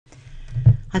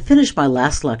I finished my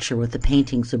last lecture with the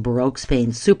paintings of Baroque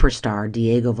Spain's superstar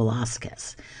Diego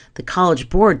Velázquez. The College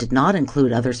Board did not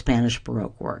include other Spanish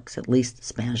Baroque works, at least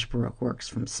Spanish Baroque works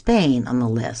from Spain, on the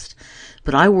list,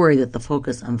 but I worry that the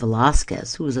focus on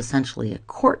Velázquez, who was essentially a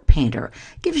court painter,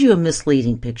 gives you a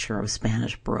misleading picture of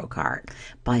Spanish Baroque art.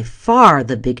 By far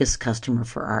the biggest customer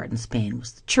for art in Spain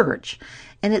was the church,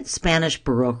 and it's Spanish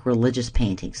Baroque religious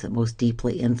paintings that most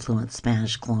deeply influenced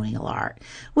Spanish colonial art,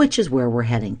 which is where we're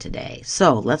heading today.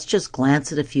 So let's just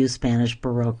glance at a few Spanish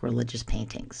Baroque religious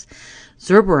paintings.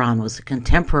 Zurbarán was a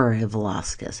contemporary of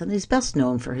Velázquez, and he's best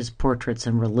known for his portraits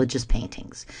and religious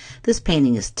paintings. This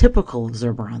painting is typical of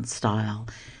Zurbarán's style.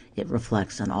 It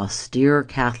reflects an austere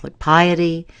Catholic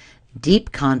piety,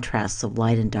 deep contrasts of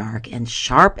light and dark, and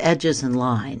sharp edges and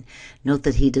line. Note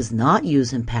that he does not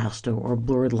use impasto or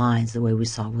blurred lines the way we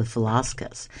saw with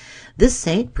Velázquez. This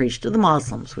saint preached to the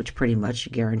Muslims, which pretty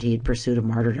much guaranteed pursuit of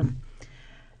martyrdom.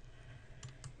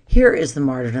 Here is the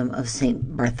martyrdom of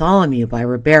Saint Bartholomew by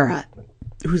Ribera,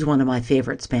 who's one of my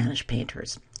favorite Spanish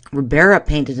painters. Ribera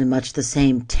painted in much the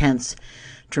same tense,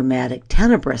 dramatic,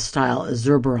 tenebrous style as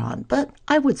Zurbarán, but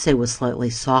I would say with slightly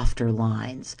softer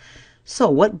lines. So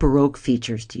what Baroque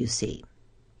features do you see?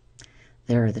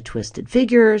 There are the twisted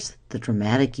figures, the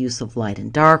dramatic use of light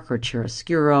and dark, or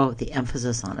chiaroscuro, the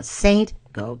emphasis on a saint,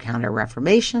 go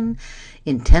Counter-Reformation,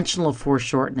 intentional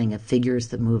foreshortening of figures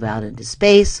that move out into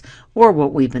space, or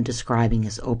what we've been describing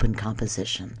as open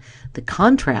composition. The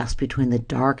contrast between the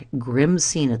dark, grim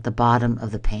scene at the bottom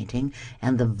of the painting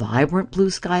and the vibrant blue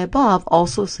sky above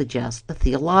also suggests a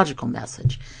theological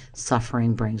message.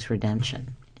 Suffering brings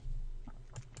redemption.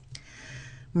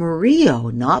 Murillo,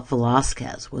 not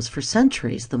Velázquez, was for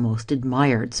centuries the most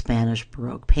admired Spanish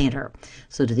Baroque painter.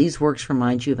 So do these works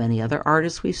remind you of any other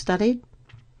artists we've studied?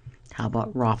 How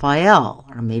about Raphael,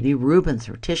 or maybe Rubens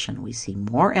or Titian? We see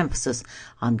more emphasis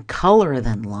on color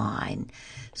than line,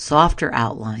 softer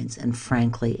outlines, and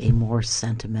frankly, a more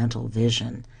sentimental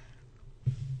vision.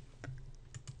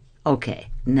 Okay,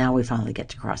 now we finally get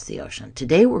to cross the ocean.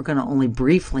 Today we're going to only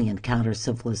briefly encounter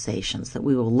civilizations that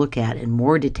we will look at in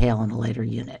more detail in a later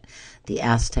unit, the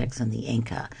Aztecs and the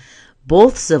Inca.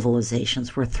 Both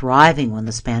civilizations were thriving when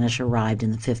the Spanish arrived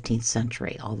in the 15th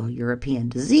century, although European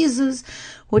diseases,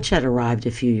 which had arrived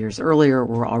a few years earlier,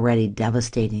 were already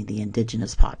devastating the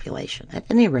indigenous population. At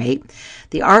any rate,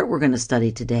 the art we're going to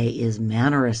study today is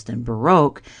Mannerist and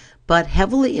Baroque, but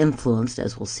heavily influenced,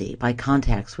 as we'll see, by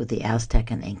contacts with the Aztec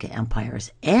and Inca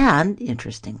empires and,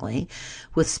 interestingly,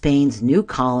 with Spain's new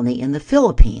colony in the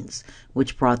Philippines,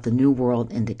 which brought the New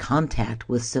World into contact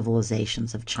with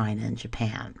civilizations of China and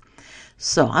Japan.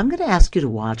 So I'm going to ask you to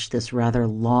watch this rather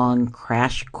long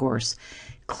crash course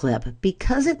clip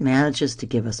because it manages to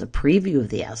give us a preview of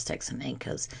the Aztecs and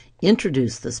Incas,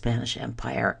 introduce the Spanish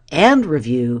Empire, and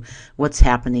review what's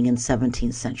happening in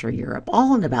 17th century Europe,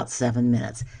 all in about 7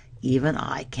 minutes. Even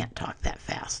I can't talk that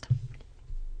fast.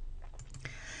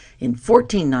 In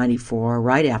 1494,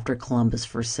 right after Columbus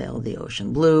first sailed the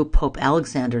ocean blue, Pope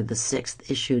Alexander VI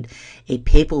issued a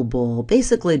papal bull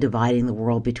basically dividing the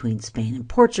world between Spain and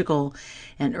Portugal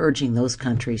and urging those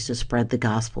countries to spread the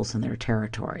Gospels in their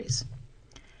territories.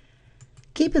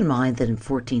 Keep in mind that in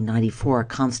 1494,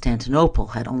 Constantinople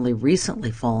had only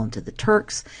recently fallen to the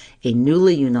Turks. A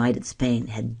newly united Spain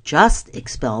had just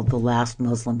expelled the last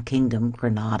Muslim kingdom,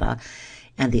 Granada,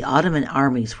 and the Ottoman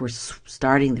armies were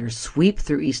starting their sweep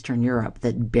through Eastern Europe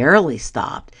that barely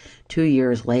stopped 2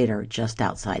 years later just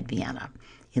outside Vienna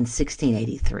in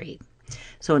 1683.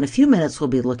 So in a few minutes, we'll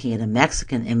be looking at a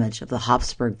Mexican image of the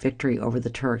Habsburg victory over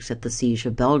the Turks at the Siege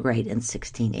of Belgrade in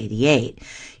 1688.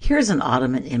 Here's an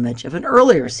Ottoman image of an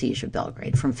earlier siege of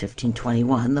Belgrade from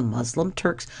 1521. The Muslim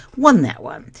Turks won that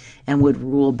one and would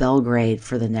rule Belgrade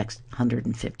for the next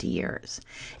 150 years.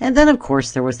 And then, of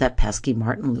course, there was that pesky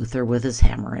Martin Luther with his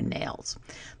hammer and nails.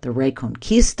 The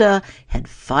Reconquista had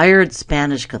fired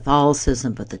Spanish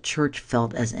Catholicism, but the church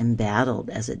felt as embattled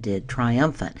as it did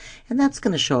triumphant, and that's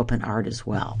going to show up in art as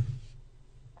well.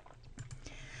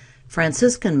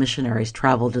 Franciscan missionaries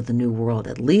traveled to the New World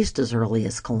at least as early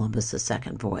as Columbus's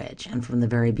second voyage, and from the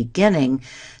very beginning,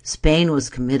 Spain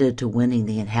was committed to winning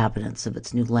the inhabitants of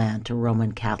its new land to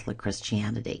Roman Catholic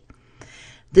Christianity.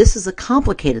 This is a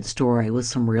complicated story with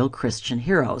some real Christian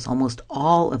heroes. Almost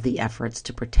all of the efforts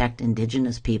to protect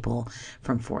indigenous people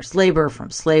from forced labor,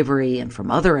 from slavery, and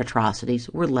from other atrocities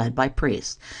were led by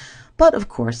priests. But, of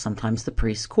course, sometimes the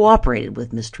priests cooperated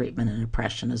with mistreatment and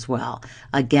oppression as well.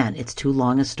 Again, it's too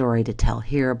long a story to tell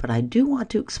here, but I do want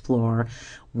to explore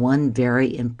one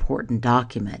very important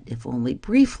document, if only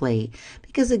briefly,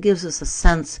 because it gives us a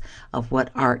sense of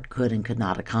what art could and could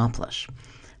not accomplish.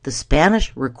 The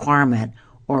Spanish requirement,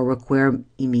 or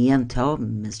requerimiento,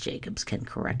 Ms. Jacobs can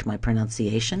correct my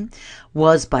pronunciation,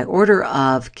 was by order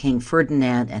of King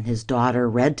Ferdinand and his daughter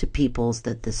read to peoples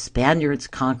that the Spaniards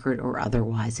conquered or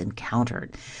otherwise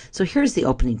encountered. So here's the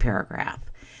opening paragraph.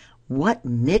 What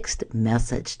mixed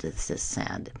message does this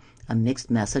send? A mixed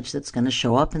message that's going to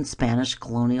show up in Spanish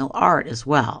colonial art as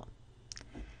well.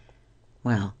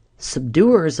 Well,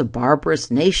 subduers of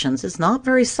barbarous nations is not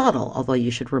very subtle, although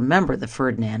you should remember that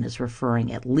Ferdinand is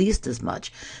referring at least as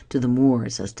much to the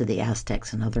Moors as to the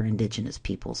Aztecs and other indigenous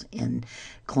peoples in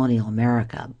colonial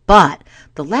America. But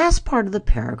the last part of the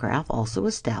paragraph also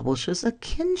establishes a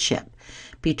kinship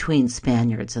between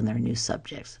Spaniards and their new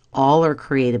subjects. All are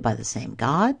created by the same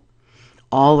God.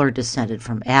 All are descended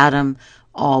from Adam.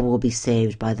 All will be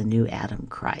saved by the new Adam,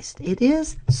 Christ. It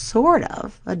is sort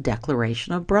of a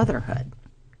declaration of brotherhood.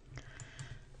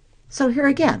 So here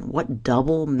again, what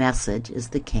double message is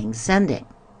the king sending?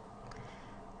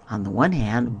 On the one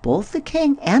hand, both the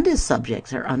king and his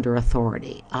subjects are under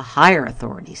authority, a higher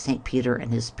authority, St. Peter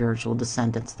and his spiritual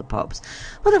descendants, the popes.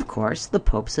 But of course, the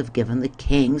popes have given the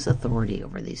kings authority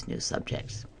over these new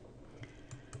subjects.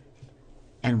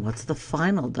 And what's the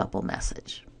final double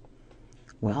message?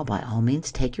 Well, by all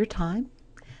means, take your time.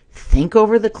 Think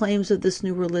over the claims of this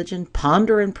new religion,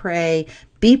 ponder and pray,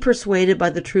 be persuaded by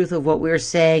the truth of what we are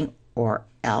saying, or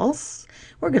else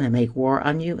we're going to make war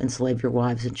on you, enslave your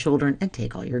wives and children, and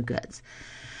take all your goods.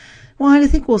 Well, I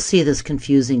think we'll see this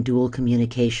confusing dual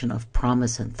communication of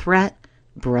promise and threat,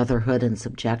 brotherhood and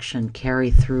subjection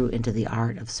carry through into the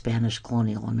art of Spanish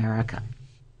colonial America.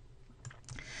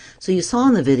 So you saw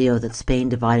in the video that Spain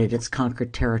divided its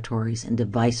conquered territories into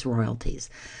viceroyalties.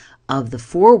 Of the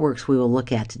 4 works we will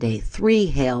look at today, 3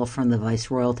 hail from the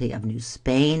Viceroyalty of New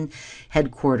Spain,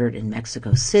 headquartered in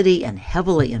Mexico City and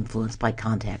heavily influenced by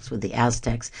contacts with the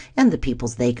Aztecs and the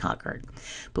peoples they conquered.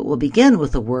 But we'll begin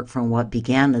with a work from what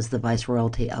began as the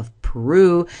Viceroyalty of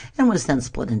Peru and was then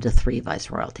split into 3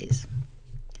 viceroyalties.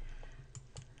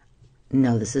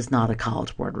 No, this is not a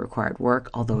College Board required work,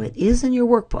 although it is in your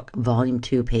workbook, Volume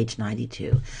 2, page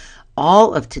 92.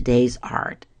 All of today's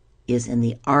art is in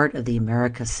the Art of the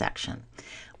Americas section.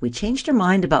 We changed our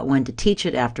mind about when to teach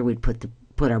it after we'd put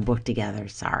our book together.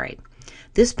 Sorry.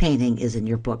 This painting is in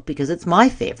your book because it's my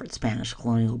favorite Spanish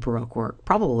colonial Baroque work,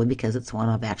 probably because it's one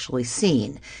I've actually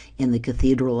seen in the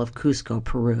Cathedral of Cusco,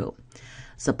 Peru.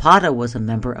 Zapata was a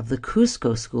member of the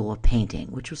Cusco School of Painting,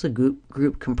 which was a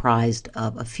group comprised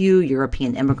of a few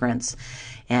European immigrants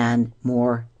and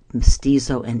more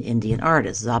mestizo and Indian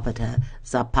artists.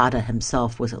 Zapata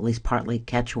himself was at least partly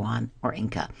Quechuan or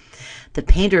Inca. The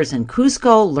painters in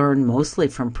Cusco learned mostly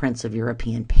from prints of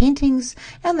European paintings,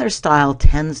 and their style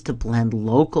tends to blend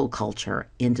local culture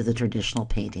into the traditional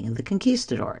painting of the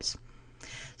conquistadors.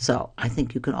 So I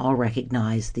think you can all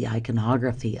recognize the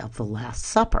iconography of the Last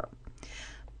Supper.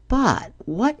 But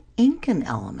what Incan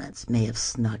elements may have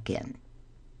snuck in?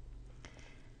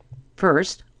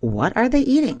 First, what are they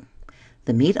eating?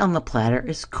 The meat on the platter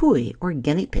is cuy, or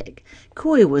guinea pig.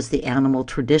 Cuy was the animal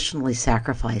traditionally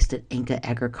sacrificed at Inca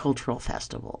agricultural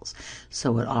festivals,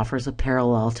 so it offers a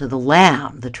parallel to the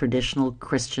lamb, the traditional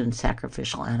Christian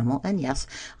sacrificial animal, and yes,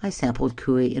 I sampled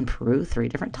cuy in Peru 3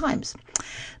 different times.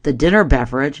 The dinner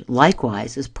beverage,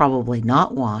 likewise, is probably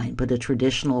not wine, but a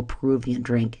traditional Peruvian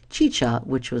drink, chicha,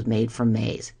 which was made from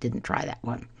maize. Didn't try that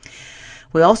one.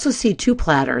 We also see 2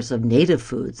 platters of native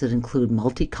foods that include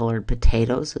multicolored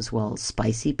potatoes as well as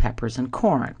spicy peppers and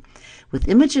corn. With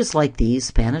images like these,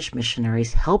 Spanish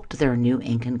missionaries helped their new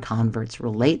Incan converts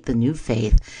relate the new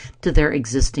faith to their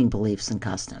existing beliefs and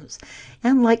customs.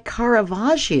 And like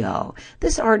Caravaggio,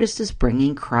 this artist is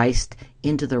bringing Christ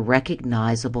into the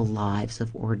recognizable lives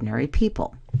of ordinary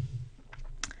people.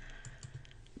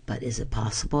 But is it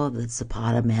possible that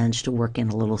Zapata managed to work in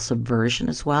a little subversion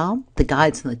as well? The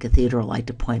guides in the cathedral like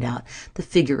to point out the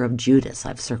figure of Judas.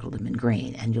 I've circled him in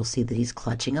green, and you'll see that he's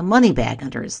clutching a money bag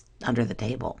under the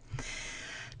table.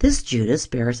 This Judas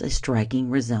bears a striking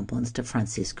resemblance to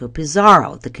Francisco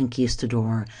Pizarro, the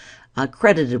conquistador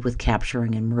credited with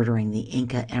capturing and murdering the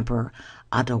Inca Emperor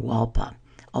Atahualpa,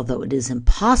 although it is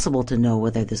impossible to know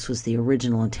whether this was the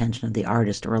original intention of the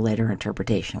artist or a later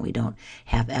interpretation. We don't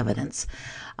have evidence.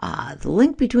 The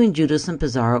link between Judas and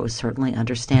Pizarro is certainly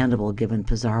understandable given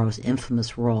Pizarro's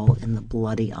infamous role in the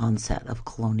bloody onset of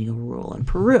colonial rule in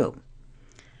Peru.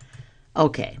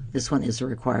 Okay, this one is a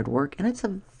required work, and it's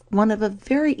one of a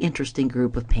very interesting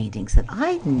group of paintings that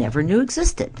I never knew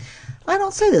existed. I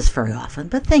don't say this very often,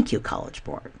 but thank you, College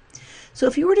Board. So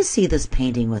if you were to see this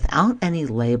painting without any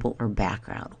label or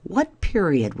background, what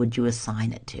period would you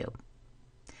assign it to?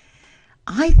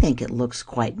 I think it looks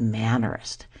quite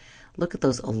Mannerist, Look at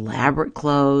those elaborate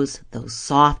clothes, those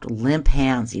soft, limp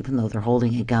hands, even though they're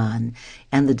holding a gun,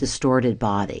 and the distorted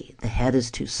body. The head is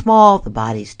too small, the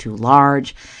body's too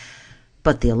large.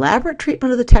 But the elaborate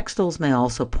treatment of the textiles may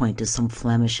also point to some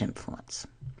Flemish influence.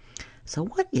 So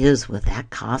what is with that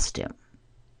costume?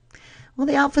 Well,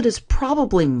 the outfit is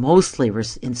probably mostly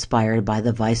inspired by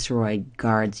the Viceroy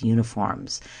Guards'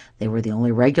 uniforms. They were the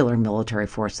only regular military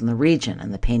force in the region,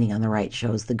 and the painting on the right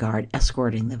shows the guard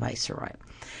escorting the Viceroy.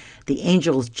 The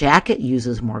angel's jacket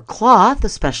uses more cloth,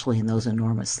 especially in those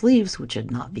enormous sleeves, which would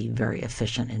not be very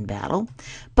efficient in battle,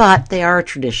 but they are a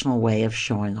traditional way of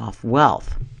showing off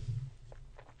wealth.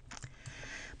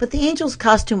 But the angel's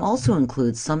costume also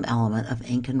includes some element of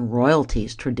Incan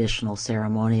royalty's traditional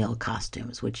ceremonial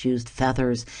costumes, which used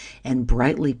feathers and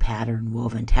brightly patterned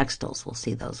woven textiles. We'll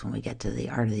see those when we get to the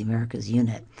Art of the Americas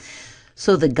unit.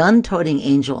 So the gun-toting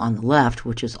angel on the left,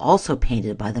 which is also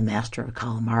painted by the master of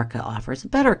Cajamarca, offers a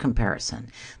better comparison.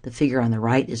 The figure on the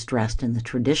right is dressed in the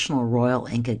traditional royal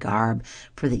Inca garb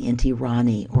for the Inti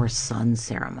Raymi, or sun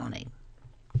ceremony.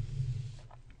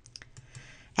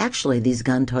 Actually, these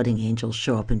gun-toting angels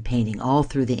show up in painting all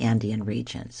through the Andean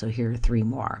region, so here are 3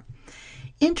 more.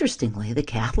 Interestingly, the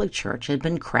Catholic Church had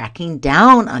been cracking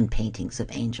down on paintings of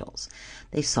angels.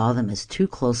 They saw them as too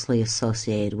closely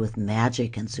associated with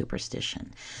magic and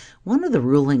superstition. One of the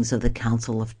rulings of the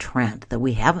Council of Trent that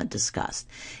we haven't discussed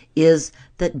is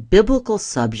that biblical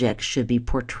subjects should be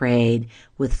portrayed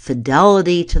with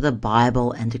fidelity to the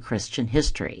Bible and to Christian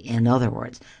history. In other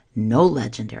words, no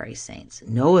legendary saints,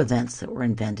 no events that were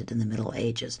invented in the Middle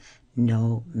Ages,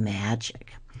 no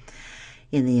magic.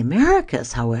 In the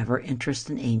Americas, however, interest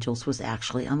in angels was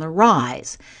actually on the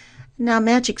rise. Now,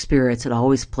 magic spirits had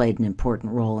always played an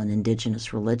important role in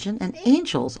indigenous religion, and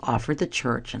angels offered the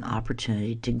church an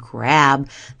opportunity to grab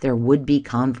their would-be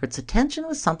converts' attention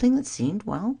with something that seemed,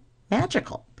 well,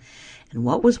 magical. And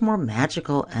what was more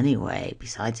magical anyway,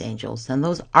 besides angels, than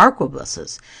those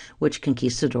arquebuses, which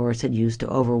conquistadors had used to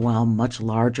overwhelm much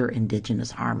larger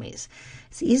indigenous armies?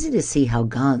 It's easy to see how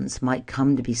guns might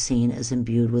come to be seen as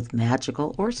imbued with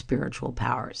magical or spiritual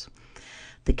powers.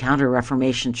 The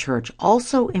Counter-Reformation Church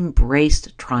also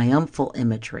embraced triumphal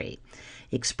imagery,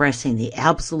 expressing the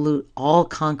absolute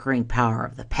all-conquering power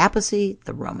of the papacy,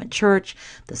 the Roman Church,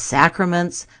 the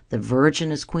sacraments, the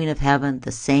Virgin as Queen of Heaven,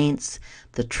 the saints,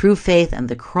 the true faith, and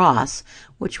the cross,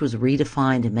 which was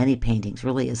redefined in many paintings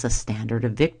really as a standard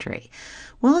of victory.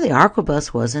 Well, the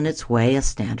arquebus was in its way a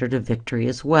standard of victory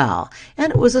as well,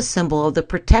 and it was a symbol of the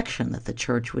protection that the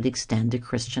Church would extend to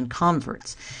Christian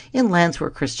converts in lands where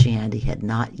Christianity had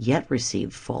not yet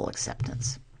received full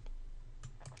acceptance.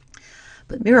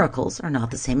 But miracles are not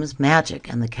the same as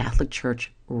magic, and the Catholic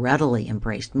Church readily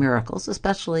embraced miracles,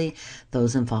 especially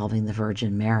those involving the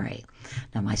Virgin Mary.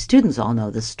 Now, my students all know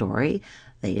this story.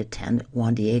 They attend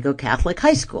Juan Diego Catholic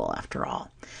High School, after all.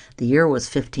 The year was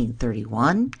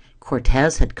 1531.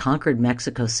 Cortez had conquered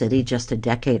Mexico City just a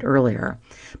decade earlier,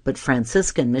 but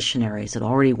Franciscan missionaries had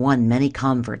already won many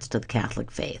converts to the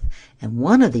Catholic faith, and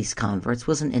one of these converts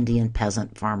was an Indian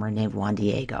peasant farmer named Juan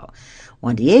Diego.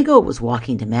 Juan Diego was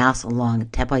walking to Mass along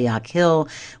Tepeyac Hill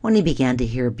when he began to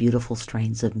hear beautiful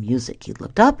strains of music. He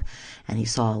looked up, and he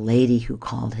saw a lady who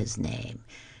called his name.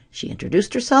 She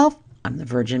introduced herself, "I'm the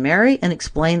Virgin Mary," and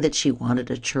explained that she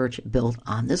wanted a church built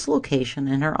on this location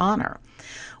in her honor.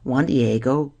 Juan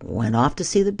Diego went off to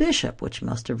see the bishop, which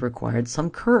must have required some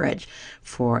courage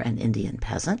for an Indian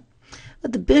peasant.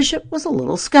 But the bishop was a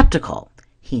little skeptical.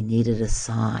 He needed a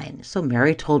sign, so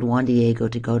Mary told Juan Diego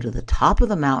to go to the top of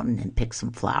the mountain and pick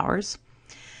some flowers.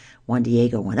 Juan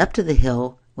Diego went up to the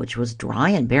hill, which was dry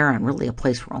and barren, really a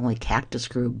place where only cactus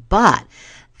grew, but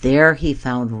there he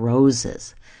found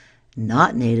roses,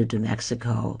 not native to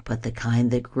Mexico, but the kind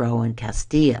that grow in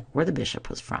Castilla, where the bishop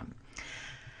was from.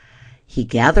 He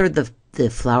gathered the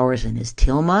flowers in his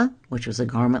tilma, which was a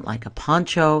garment like a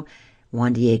poncho.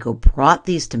 Juan Diego brought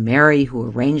these to Mary,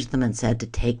 who arranged them and said to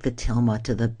take the tilma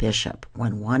to the bishop.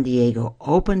 When Juan Diego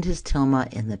opened his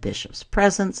tilma in the bishop's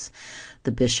presence,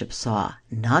 the bishop saw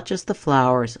not just the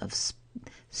flowers of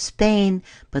Spain,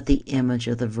 but the image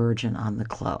of the Virgin on the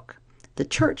cloak. The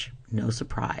church, no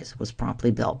surprise, was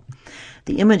promptly built.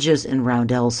 The images in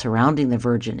roundels surrounding the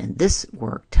Virgin in this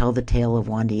work tell the tale of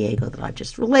Juan Diego that I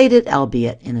just related,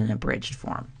 albeit in an abridged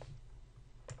form.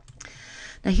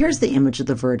 Now here's the image of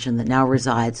the Virgin that now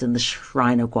resides in the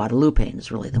Shrine of Guadalupe and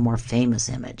is really the more famous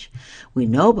image. We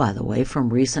know, by the way, from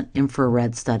recent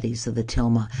infrared studies of the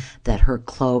tilma that her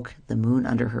cloak, the moon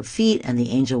under her feet, and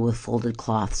the angel with folded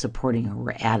cloth supporting her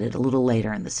were added a little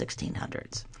later in the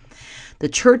 1600s. The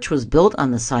church was built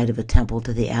on the site of a temple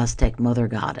to the Aztec mother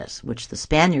goddess, which the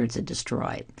Spaniards had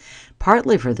destroyed.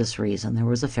 Partly for this reason, there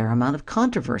was a fair amount of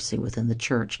controversy within the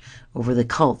church over the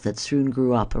cult that soon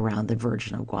grew up around the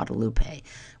Virgin of Guadalupe.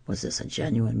 Was this a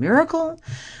genuine miracle,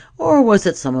 or was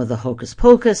it some of the hocus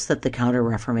pocus that the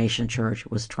Counter-Reformation Church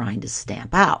was trying to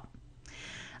stamp out?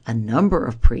 A number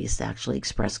of priests actually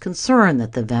expressed concern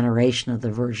that the veneration of the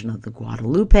Virgin of the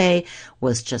Guadalupe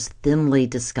was just thinly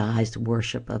disguised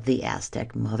worship of the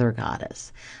Aztec mother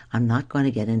goddess. I'm not going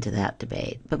to get into that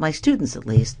debate, but my students at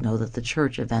least know that the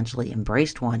church eventually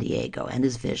embraced Juan Diego and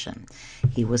his vision.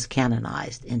 He was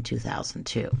canonized in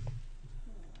 2002.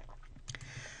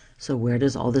 So where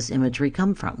does all this imagery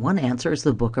come from? One answer is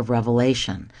the book of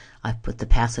Revelation. I've put the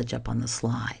passage up on the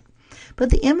slide. But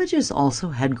the images also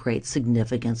had great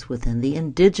significance within the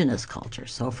indigenous culture.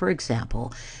 So, for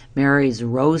example, Mary's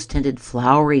rose-tinted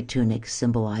flowery tunic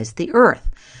symbolized the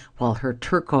earth, while her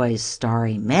turquoise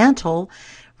starry mantle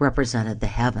represented the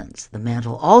heavens. The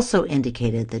mantle also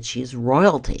indicated that she is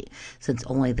royalty, since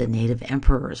only the native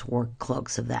emperors wore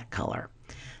cloaks of that color.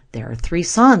 There are 3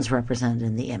 suns represented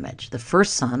in the image. The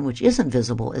first sun, which isn't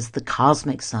visible, is the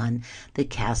cosmic sun that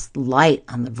casts light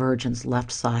on the Virgin's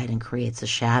left side and creates a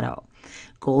shadow.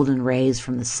 Golden rays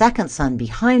from the second sun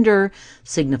behind her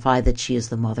signify that she is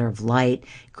the mother of light,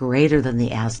 greater than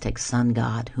the Aztec sun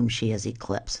god, whom she has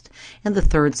eclipsed. And the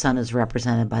third sun is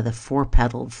represented by the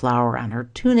 4-petaled flower on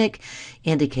her tunic,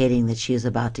 indicating that she is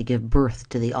about to give birth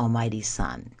to the almighty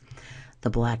sun. The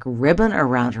black ribbon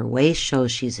around her waist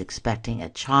shows she's expecting a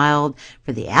child.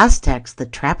 For the Aztecs, the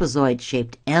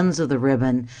trapezoid-shaped ends of the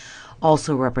ribbon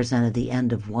also represented the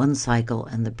end of one cycle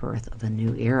and the birth of a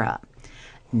new era.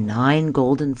 9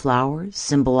 golden flowers,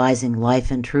 symbolizing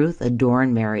life and truth,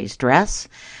 adorn Mary's dress.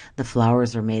 The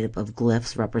flowers are made up of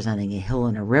glyphs representing a hill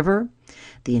and a river.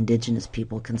 The indigenous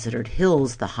people considered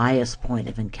hills the highest point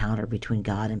of encounter between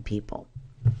God and people.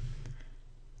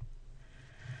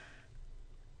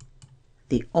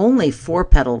 The only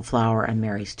 4-petaled flower on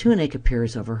Mary's tunic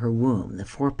appears over her womb. The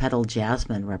 4-petaled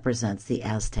jasmine represents the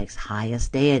Aztecs'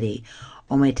 highest deity,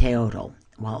 Ometeotl.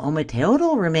 While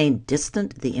Ometeotl remained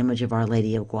distant, the image of Our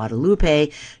Lady of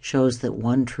Guadalupe shows that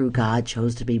one true God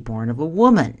chose to be born of a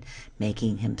woman,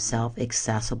 making himself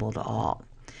accessible to all.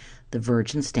 The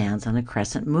Virgin stands on a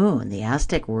crescent moon. The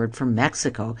Aztec word for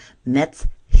Mexico,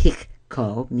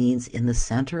 Metzhiko, means in the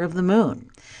center of the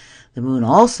moon. The moon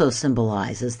also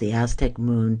symbolizes the Aztec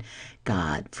moon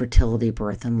god, fertility,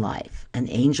 birth, and life. An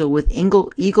angel with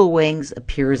eagle wings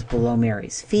appears below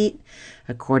Mary's feet.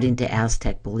 According to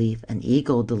Aztec belief, an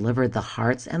eagle delivered the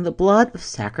hearts and the blood of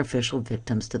sacrificial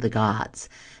victims to the gods.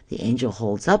 The angel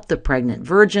holds up the pregnant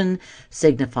virgin,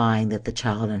 signifying that the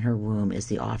child in her womb is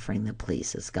the offering that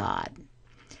pleases God.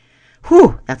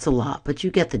 Whew, that's a lot, but you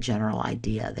get the general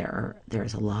idea.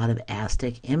 There's a lot of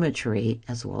Aztec imagery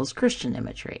as well as Christian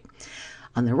imagery.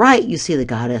 On the right, you see the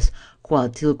goddess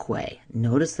Coatlicue.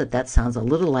 Notice that sounds a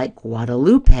little like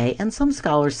Guadalupe, and some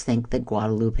scholars think that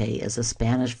Guadalupe is a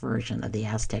Spanish version of the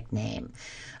Aztec name.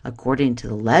 According to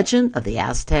the legend of the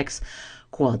Aztecs,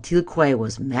 Coatlicue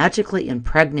was magically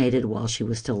impregnated while she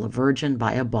was still a virgin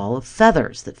by a ball of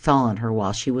feathers that fell on her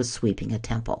while she was sweeping a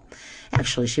temple.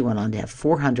 Actually, she went on to have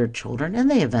 400 children,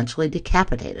 and they eventually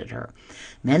decapitated her.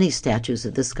 Many statues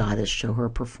of this goddess show her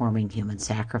performing human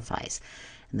sacrifice,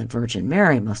 and the Virgin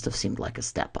Mary must have seemed like a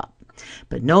step up.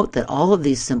 But note that all of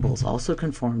these symbols also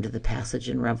conform to the passage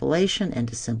in Revelation and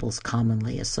to symbols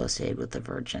commonly associated with the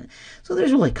Virgin. So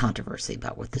there's really controversy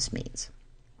about what this means.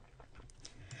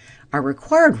 Our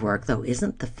required work, though,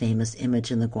 isn't the famous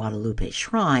image in the Guadalupe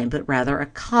shrine, but rather a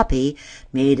copy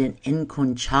made in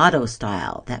enconchado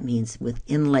style. That means with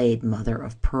inlaid mother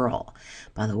of pearl.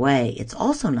 By the way, it's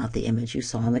also not the image you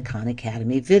saw in the Khan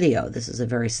Academy video. This is a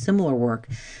very similar work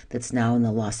that's now in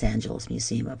the Los Angeles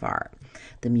Museum of Art.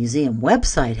 The museum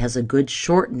website has a good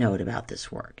short note about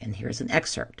this work, and here's an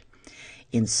excerpt.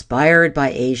 Inspired by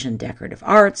Asian decorative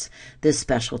arts, this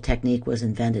special technique was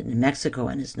invented in Mexico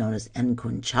and is known as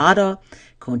enconchado.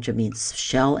 Concha means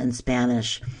shell in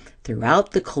Spanish.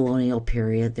 Throughout the colonial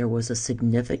period, there was a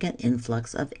significant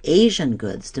influx of Asian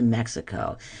goods to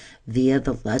Mexico via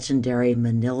the legendary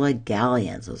Manila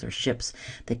galleons. Those are ships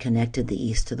that connected the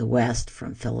east to the west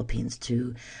from Philippines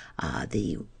to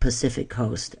the Pacific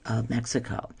coast of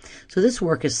Mexico. So this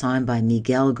work is signed by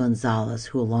Miguel Gonzalez,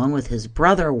 who along with his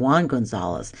brother Juan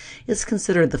Gonzalez is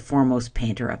considered the foremost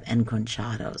painter of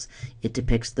enconchados. It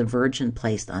depicts the Virgin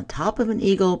placed on top of an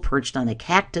eagle perched on a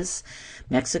cactus,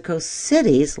 Mexico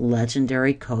City's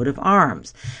legendary coat of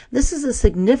arms. This is a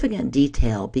significant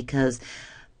detail because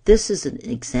this is an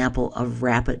example of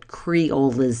rapid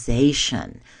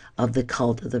creolization of the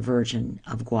cult of the Virgin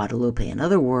of Guadalupe. In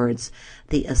other words,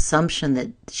 the assumption that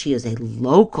she is a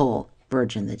local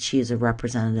virgin, that she is a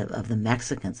representative of the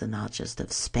Mexicans and not just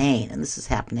of Spain. And this is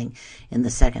happening in the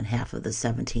second half of the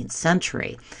 17th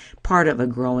century, part of a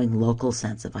growing local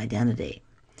sense of identity.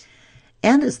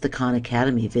 And as the Khan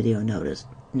Academy video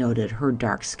noted, her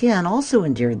dark skin also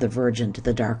endeared the Virgin to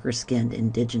the darker-skinned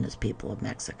indigenous people of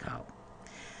Mexico.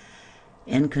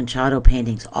 Enconchado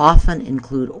paintings often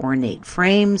include ornate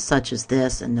frames such as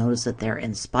this, and notice that they're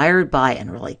inspired by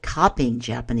and really copying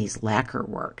Japanese lacquer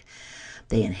work.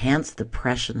 They enhanced the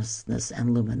preciousness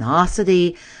and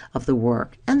luminosity of the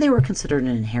work, and they were considered an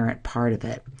inherent part of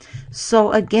it.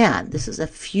 So again, this is a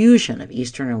fusion of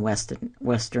Eastern and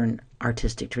Western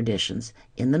artistic traditions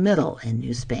in the middle in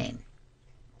New Spain.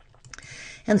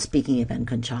 And speaking of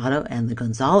Enconchado and the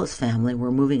Gonzalez family,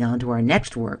 we're moving on to our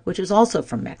next work, which is also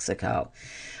from Mexico.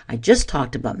 I just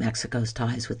talked about Mexico's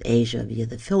ties with Asia via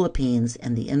the Philippines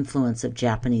and the influence of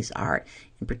Japanese art,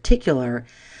 in particular,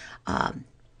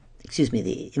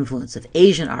 the influence of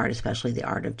Asian art, especially the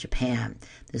art of Japan.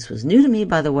 This was new to me,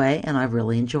 by the way, and I've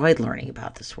really enjoyed learning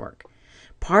about this work.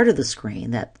 Part of the screen,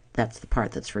 that's the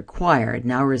part that's required,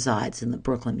 now resides in the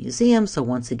Brooklyn Museum, so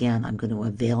once again I'm going to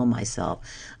avail myself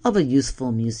of a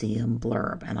useful museum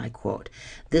blurb, and I quote,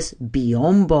 "This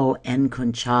biombo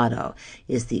enconchado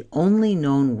is the only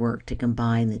known work to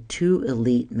combine the two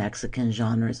elite Mexican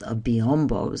genres of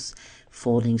biombos,"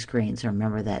 folding screens,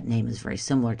 remember that name is very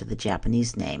similar to the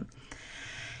Japanese name,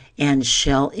 "and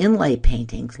shell inlay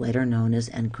paintings, later known as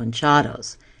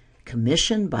enconchados.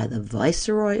 Commissioned by the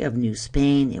Viceroy of New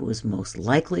Spain, it was most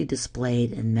likely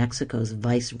displayed in Mexico's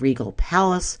vice-regal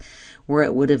palace, where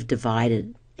it would have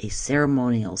divided a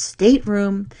ceremonial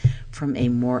stateroom from a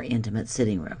more intimate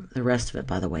sitting room." The rest of it,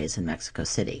 by the way, is in Mexico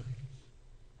City.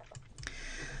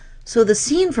 So the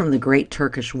scene from the Great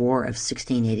Turkish War of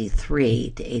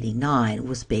 1683 to 89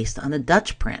 was based on a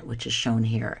Dutch print, which is shown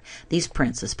here. These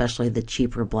prints, especially the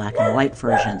cheaper black and white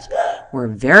versions, were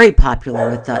very popular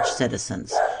with Dutch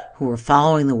citizens who were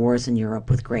following the wars in Europe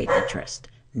with great interest.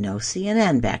 No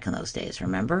CNN back in those days,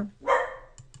 remember?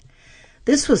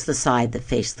 This was the side that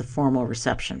faced the formal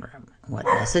reception room. What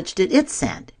message did it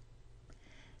send?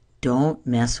 Don't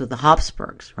mess with the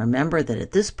Habsburgs. Remember that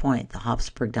at this point, the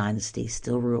Habsburg dynasty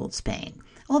still ruled Spain,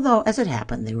 although, as it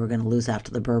happened, they were going to lose out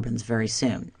to the Bourbons very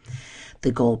soon.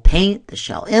 The gold paint, the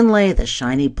shell inlay, the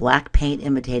shiny black paint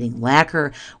imitating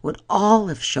lacquer would all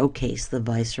have showcased the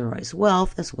Viceroy's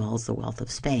wealth as well as the wealth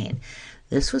of Spain.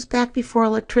 This was back before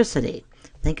electricity.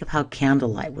 Think of how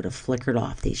candlelight would have flickered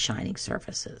off these shining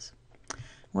surfaces.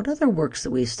 What other works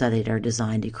that we've studied are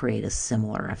designed to create a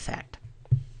similar effect?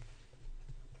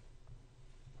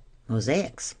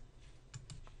 Mosaics.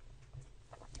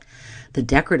 The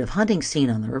decorative hunting scene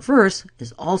on the reverse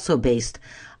is also based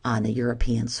on a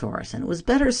European source, and it was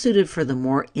better suited for the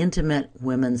more intimate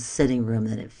women's sitting room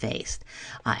that it faced.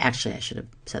 Actually, I should have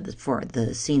said this before.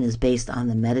 The scene is based on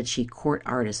the Medici court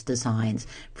artist designs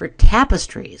for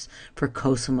tapestries for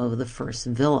Cosimo I's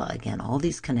villa. Again, all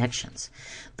these connections.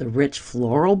 The rich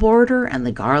floral border and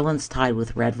the garlands tied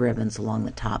with red ribbons along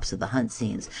the tops of the hunt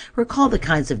scenes recall the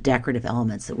kinds of decorative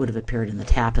elements that would have appeared in the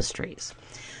tapestries.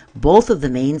 Both of the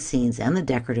main scenes and the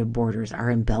decorative borders are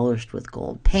embellished with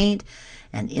gold paint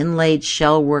and inlaid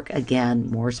shell work, again,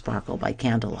 more sparkle by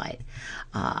candlelight.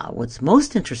 What's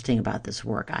most interesting about this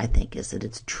work, I think, is that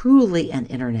it's truly an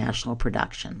international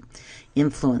production,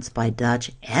 influenced by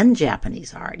Dutch and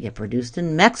Japanese art, yet produced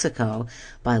in Mexico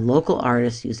by local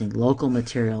artists using local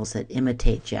materials that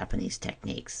imitate Japanese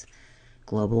techniques.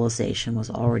 Globalization was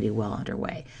already well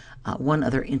underway. One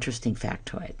other interesting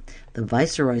factoid. The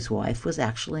Viceroy's wife was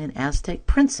actually an Aztec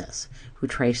princess who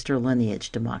traced her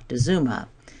lineage to Moctezuma,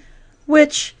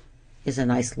 which is a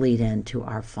nice lead-in to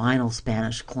our final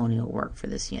Spanish colonial work for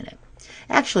this unit.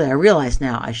 Actually, I realize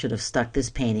now I should have stuck this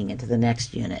painting into the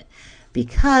next unit,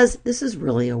 because this is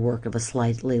really a work of a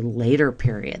slightly later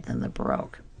period than the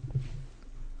Baroque.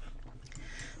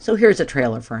 So here's a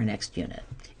trailer for our next unit.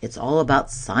 It's all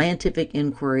about scientific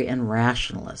inquiry and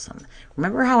rationalism.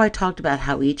 Remember how I talked about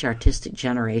how each artistic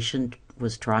generation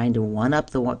was trying to one-up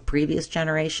the previous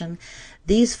generation?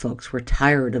 These folks were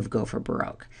tired of Gopher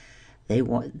Baroque. They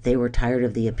were tired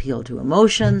of the appeal to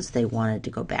emotions. They wanted to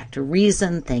go back to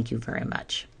reason. Thank you very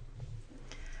much.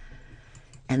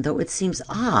 And though it seems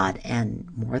odd and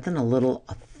more than a little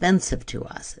offensive to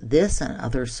us, this and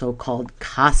other so-called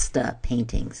casta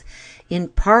paintings in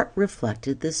part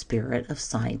reflected the spirit of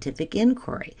scientific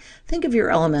inquiry. Think of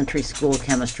your elementary school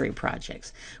chemistry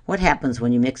projects. What happens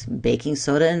when you mix baking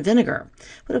soda and vinegar?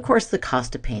 But of course, the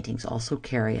casta paintings also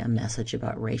carry a message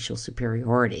about racial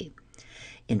superiority.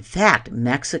 In fact,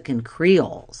 Mexican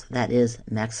Creoles, that is,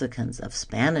 Mexicans of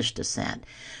Spanish descent,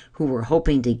 who were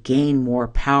hoping to gain more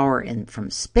power from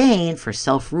Spain for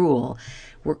self-rule,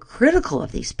 were critical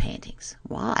of these paintings.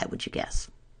 Why, would you guess?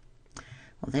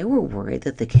 Well, they were worried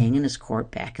that the king and his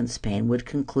court back in Spain would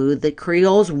conclude that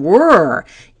Creoles were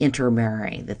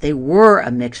intermarrying, that they were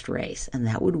a mixed race, and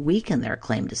that would weaken their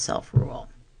claim to self-rule.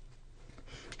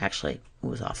 Actually, it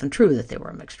was often true that they were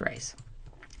a mixed race.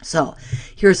 So,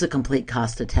 here's a complete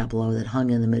Costa tableau that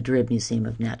hung in the Madrid Museum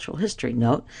of Natural History.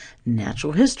 Note,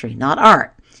 natural history, not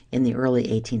art, in the early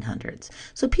 1800s.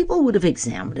 So people would have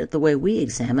examined it the way we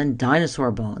examine dinosaur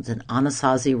bones and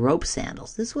Anasazi rope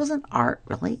sandals. This wasn't art,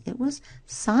 really. It was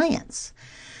science.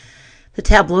 The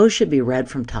tableau should be read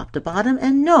from top to bottom,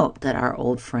 and note that our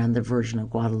old friend, the Virgin of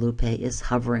Guadalupe, is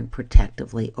hovering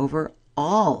protectively over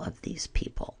all of these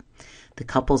people. The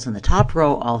couples in the top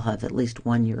row all have at least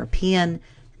one European.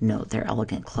 Note their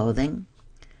elegant clothing.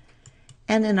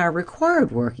 And in our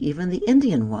required work, even the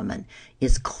Indian woman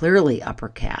is clearly upper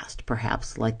caste,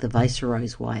 perhaps like the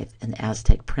viceroy's wife and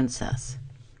Aztec princess.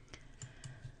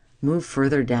 Move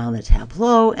further down the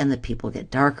tableau and the people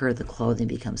get darker, the clothing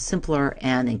becomes simpler,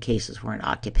 and in cases where an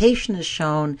occupation is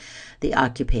shown, the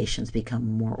occupations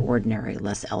become more ordinary,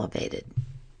 less elevated.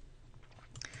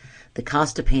 The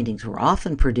Costa paintings were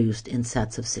often produced in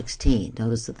sets of 16.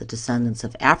 Notice that the descendants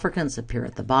of Africans appear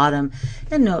at the bottom,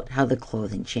 and note how the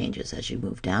clothing changes as you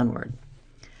move downward.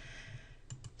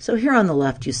 So here on the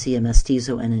left you see a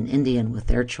mestizo and an Indian with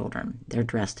their children. They're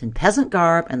dressed in peasant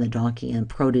garb, and the donkey and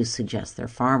produce suggest they're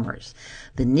farmers.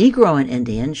 The Negro and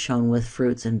Indian shown with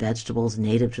fruits and vegetables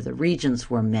native to the regions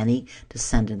where many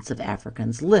descendants of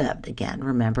Africans lived. Again,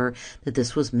 remember that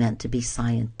this was meant to be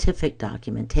scientific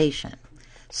documentation.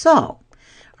 So,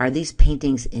 are these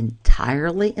paintings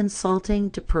entirely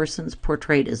insulting to persons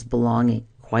portrayed as belonging,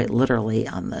 quite literally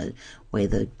on the way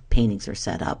the paintings are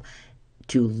set up,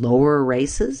 to lower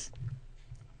races?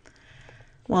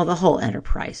 Well, the whole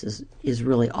enterprise is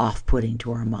really off-putting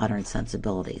to our modern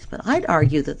sensibilities, but I'd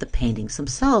argue that the paintings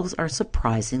themselves are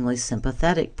surprisingly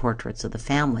sympathetic portraits of the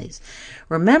families.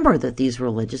 Remember that these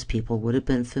religious people would have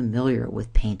been familiar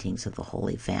with paintings of the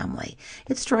Holy Family.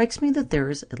 It strikes me that there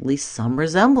is at least some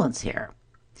resemblance here.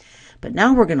 But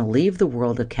now we're going to leave the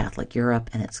world of Catholic Europe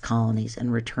and its colonies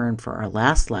and return for our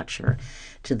last lecture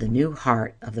to the new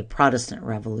heart of the Protestant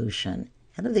Revolution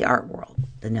and of the art world,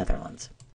 the Netherlands.